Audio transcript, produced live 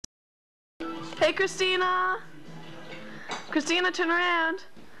Hey, Christina. Christina, turn around.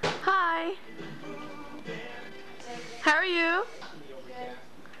 Hi. How are you?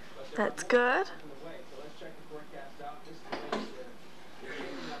 That's good.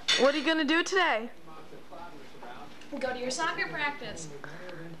 What are you gonna do today? Go to your soccer practice.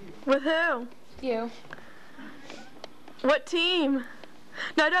 With who? You. What team?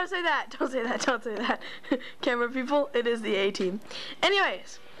 No, don't say that. Don't say that. Don't say that. Camera people, it is the A team.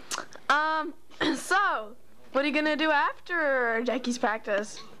 Anyways, so what are you gonna do after Jackie's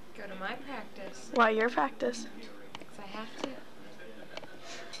practice? Go to my practice. Why your practice? Because I have to.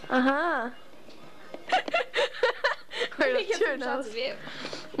 Uh-huh. Right up to your nose.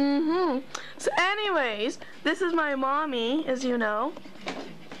 Mm-hmm. So anyways, this is my mommy, as you know.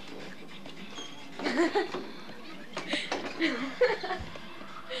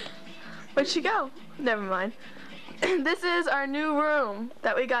 Where'd she go? Never mind. This is our new room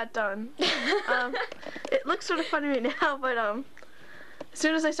that we got done. It looks sort of funny right now, but as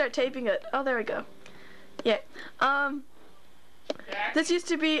soon as I start taping it, oh, there we go. Yeah. This used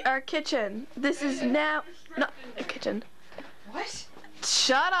to be our kitchen. This is now not a kitchen. What?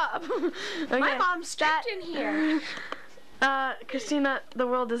 Shut up. Okay. My mom's trapped in here. Christina, the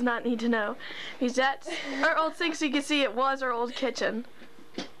world does not need to know. That's our old sink, so you can see it was our old kitchen.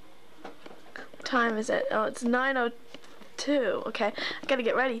 What time is it? Oh, it's 9:02. Okay, I gotta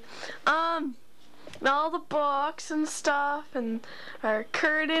get ready. All the books and stuff, and our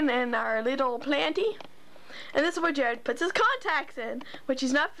curtain, and our little planty. And this is where Jared puts his contacts in, which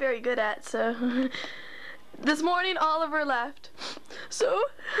he's not very good at, so... This morning, Oliver left. So,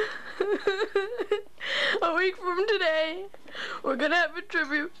 a week from today, we're gonna have a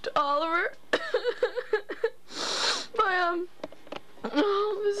tribute to Oliver.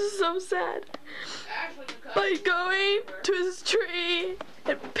 Oh, this is so sad. By going to his tree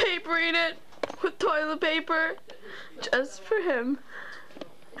and papering it with toilet paper just for him.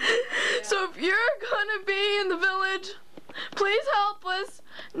 So if you're gonna be in the village, please help us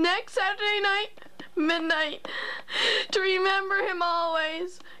next Saturday night, midnight, to remember him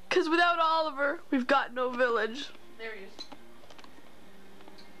always, because without Oliver, we've got no village. There he is.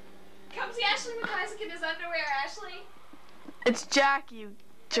 Come see Ashley McIsaac in his underwear, Ashley. It's Jack, you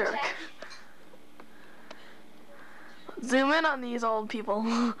jerk. Jack. Zoom in on these old people.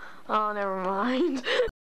 Oh, never mind.